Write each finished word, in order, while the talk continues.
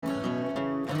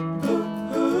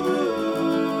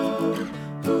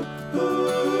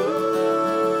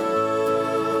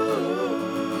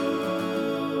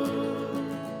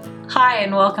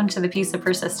and welcome to The Piece of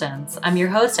Persistence. I'm your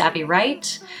host, Abby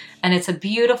Wright, and it's a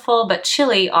beautiful but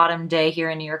chilly autumn day here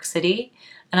in New York City.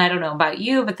 And I don't know about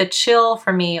you, but the chill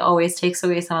for me always takes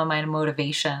away some of my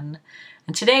motivation.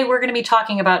 And today we're going to be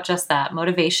talking about just that,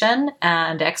 motivation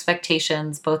and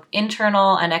expectations, both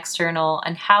internal and external,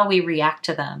 and how we react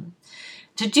to them.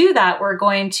 To do that, we're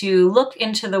going to look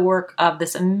into the work of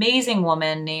this amazing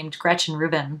woman named Gretchen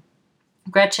Rubin.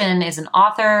 Gretchen is an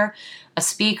author, a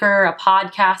speaker, a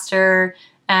podcaster,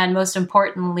 and most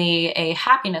importantly, a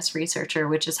happiness researcher,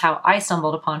 which is how I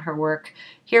stumbled upon her work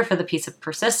here for The Piece of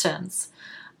Persistence.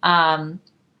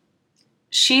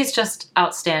 She's just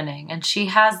outstanding, and she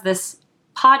has this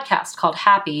podcast called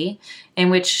Happy, in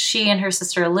which she and her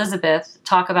sister Elizabeth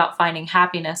talk about finding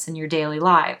happiness in your daily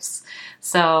lives.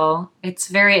 So it's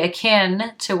very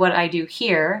akin to what I do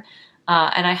here,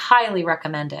 and I highly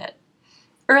recommend it.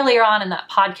 Earlier on in that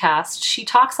podcast, she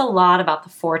talks a lot about the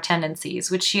 4 tendencies,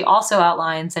 which she also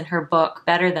outlines in her book,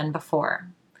 Better Than Before.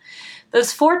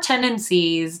 Those 4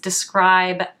 tendencies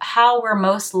describe how we're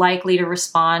most likely to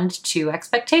respond to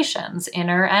expectations,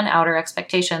 inner and outer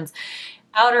expectations.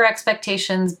 Outer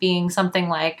expectations being something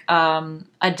like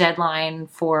a deadline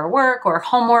for work or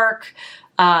homework.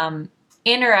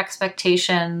 Inner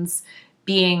expectations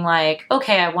being like,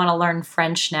 okay, I want to learn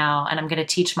French now and I'm going to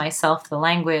teach myself the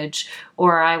language,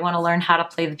 or I want to learn how to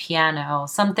play the piano.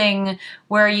 Something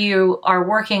where you are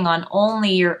working on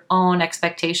only your own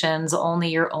expectations, only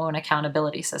your own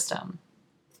accountability system.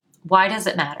 Why does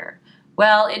it matter?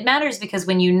 Well, it matters because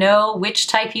when you know which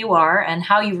type you are and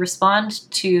how you respond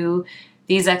to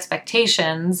these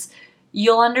expectations,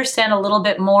 you'll understand a little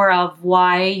bit more of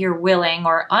why you're willing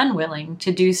or unwilling to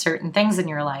do certain things in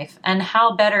your life and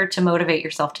how better to motivate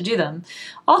yourself to do them.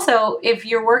 Also, if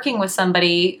you're working with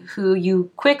somebody who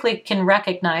you quickly can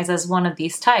recognize as one of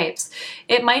these types,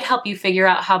 it might help you figure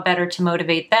out how better to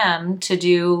motivate them to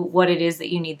do what it is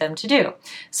that you need them to do.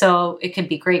 So it could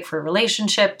be great for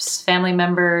relationships, family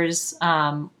members,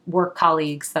 work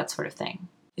colleagues, that sort of thing.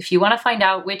 If you want to find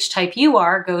out which type you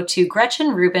are, go to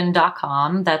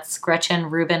GretchenRubin.com. That's Gretchen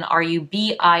Rubin,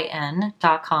 RUBIN.com.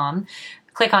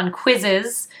 Click on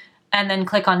quizzes and then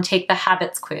click on Take the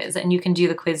Habits quiz, and you can do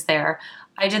the quiz there.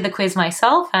 I did the quiz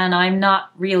myself, and I'm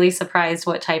not really surprised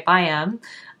what type I am.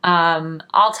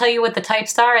 I'll tell you what the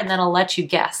types are, and then I'll let you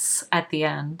guess at the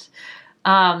end.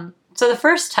 So the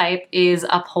first type is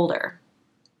upholder.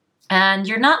 And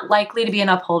you're not likely to be an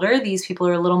upholder. These people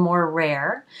are a little more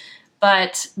rare.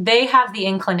 But they have the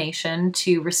inclination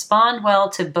to respond well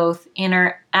to both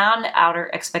inner and outer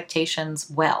expectations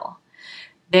well.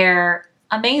 They're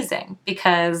amazing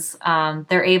because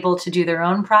they're able to do their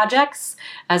own projects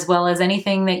as well as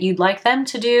anything that you'd like them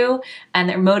to do, and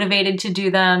they're motivated to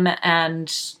do them,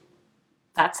 and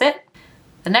that's it.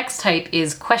 The next type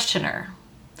is questioner.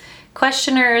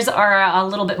 Questioners are a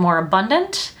little bit more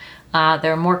abundant.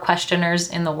 There are more questioners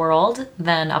in the world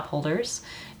than upholders.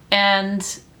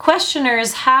 And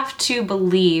questioners have to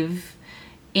believe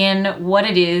in what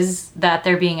it is that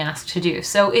they're being asked to do.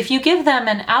 So if you give them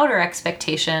an outer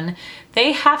expectation,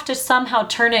 they have to somehow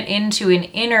turn it into an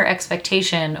inner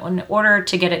expectation in order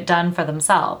to get it done for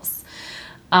themselves.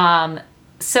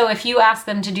 So if you ask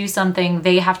them to do something,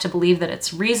 they have to believe that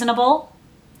it's reasonable,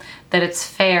 that it's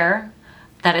fair,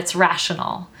 that it's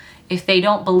rational. If they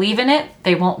don't believe in it,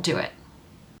 they won't do it.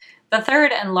 The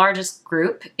third and largest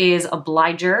group is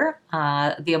obliger.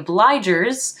 The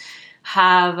obligers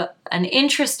have an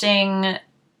interesting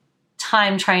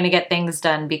time trying to get things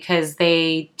done because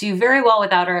they do very well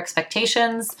with outer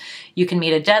expectations. You can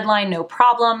meet a deadline, no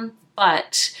problem.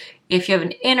 But if you have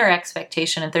an inner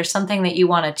expectation, if there's something that you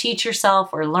want to teach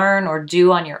yourself or learn or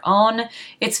do on your own,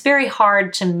 it's very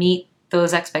hard to meet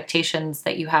those expectations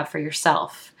that you have for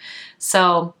yourself.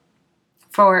 So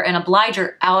for an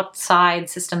obliger, outside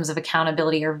systems of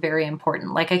accountability are very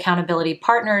important, like accountability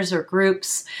partners or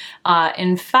groups.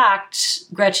 In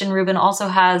fact, Gretchen Rubin also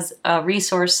has a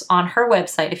resource on her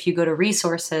website. If you go to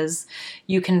resources,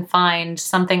 you can find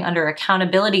something under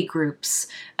accountability groups,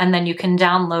 and then you can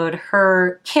download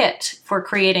her kit for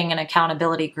creating an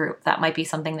accountability group. That might be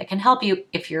something that can help you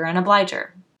if you're an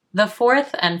obliger. The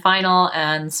fourth and final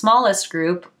and smallest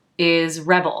group is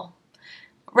rebel.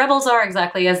 Rebels are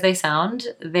exactly as they sound.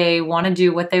 They want to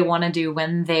do what they want to do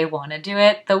when they want to do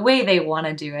it, the way they want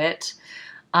to do it.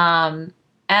 And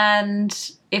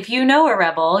if you know a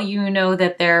rebel, you know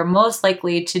that they're most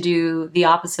likely to do the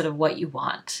opposite of what you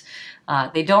want.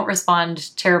 They don't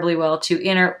respond terribly well to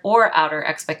inner or outer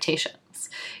expectations.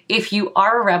 If you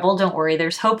are a rebel, don't worry,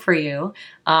 there's hope for you.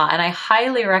 And I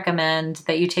highly recommend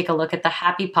that you take a look at the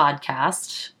Happy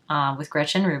podcast with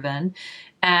Gretchen Rubin.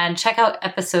 and check out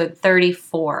episode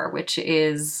 34, which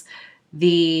is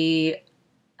the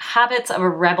habits of a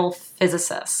rebel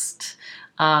physicist.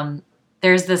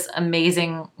 There's this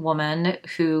amazing woman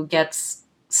who gets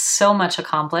so much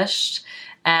accomplished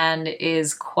and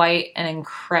is quite an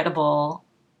incredible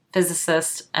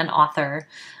physicist and author.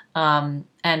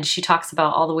 And she talks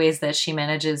about all the ways that she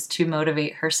manages to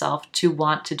motivate herself to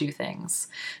want to do things.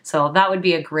 So that would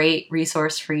be a great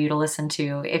resource for you to listen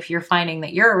to if you're finding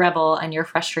that you're a rebel and you're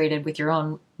frustrated with your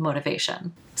own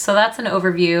motivation. So that's an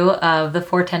overview of The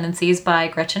 4 Tendencies by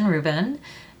Gretchen Rubin.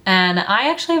 And I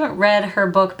actually haven't read her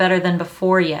book Better Than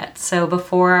Before yet. So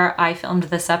before I filmed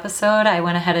this episode, I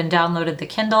went ahead and downloaded the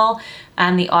Kindle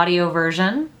and the audio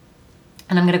version.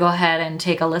 And I'm going to go ahead and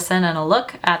take a listen and a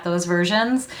look at those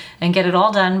versions and get it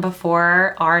all done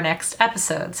before our next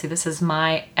episode. See, this is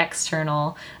my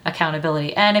external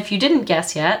accountability. And if you didn't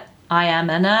guess yet, I am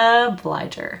an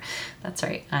obliger. That's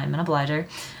right, I'm an obliger.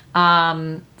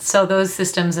 So those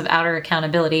systems of outer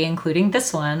accountability, including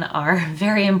this one, are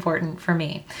very important for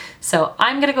me. So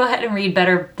I'm going to go ahead and read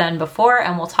Better Than Before,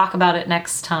 and we'll talk about it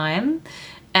next time.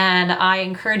 And I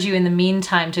encourage you in the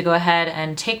meantime to go ahead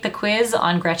and take the quiz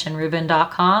on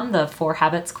GretchenRubin.com, the 4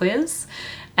 Habits quiz.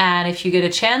 And if you get a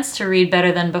chance to read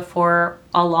Better Than Before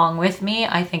along with me,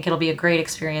 I think it'll be a great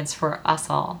experience for us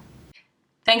all.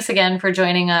 Thanks again for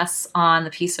joining us on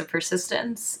The Piece of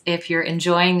Persistence. If you're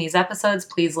enjoying these episodes,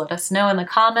 please let us know in the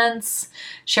comments,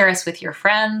 share us with your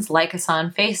friends, like us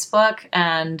on Facebook,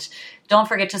 and don't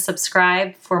forget to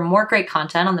subscribe for more great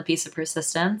content on The Piece of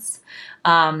Persistence.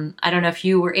 I don't know if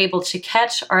you were able to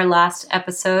catch our last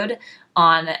episode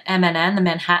on MNN, the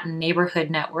Manhattan Neighborhood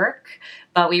Network,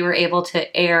 but we were able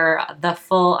to air the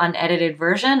full unedited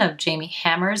version of Jamie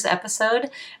Hammer's episode,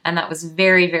 and that was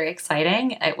very, very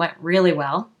exciting. It went really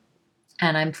well,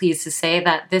 and I'm pleased to say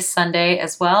that this Sunday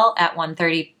as well at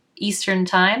 1:30 Eastern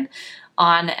Time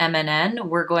on MNN,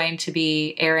 we're going to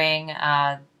be airing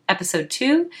episode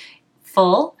 2,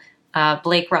 full,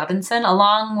 Blake Robinson,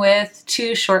 along with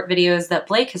 2 short videos that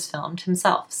Blake has filmed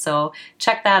himself. So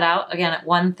check that out again at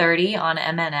 1:30 on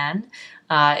MNN.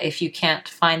 If you can't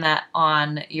find that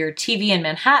on your TV in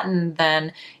Manhattan,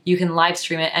 then you can live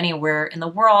stream it anywhere in the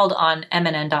world on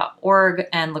mnn.org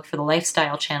and look for the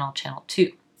Lifestyle Channel, Channel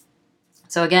 2.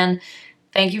 So again,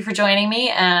 thank you for joining me,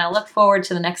 and I look forward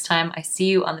to the next time I see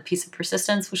you on The Piece of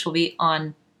Persistence, which will be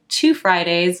on 2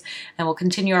 Fridays, and we'll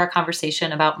continue our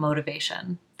conversation about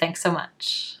motivation. Thanks so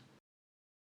much.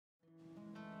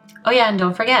 Oh yeah, and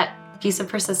don't forget, Piece of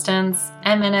Persistence,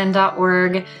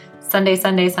 mnn.org, Sunday,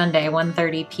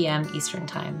 1:30 p.m. Eastern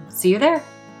Time. See you there.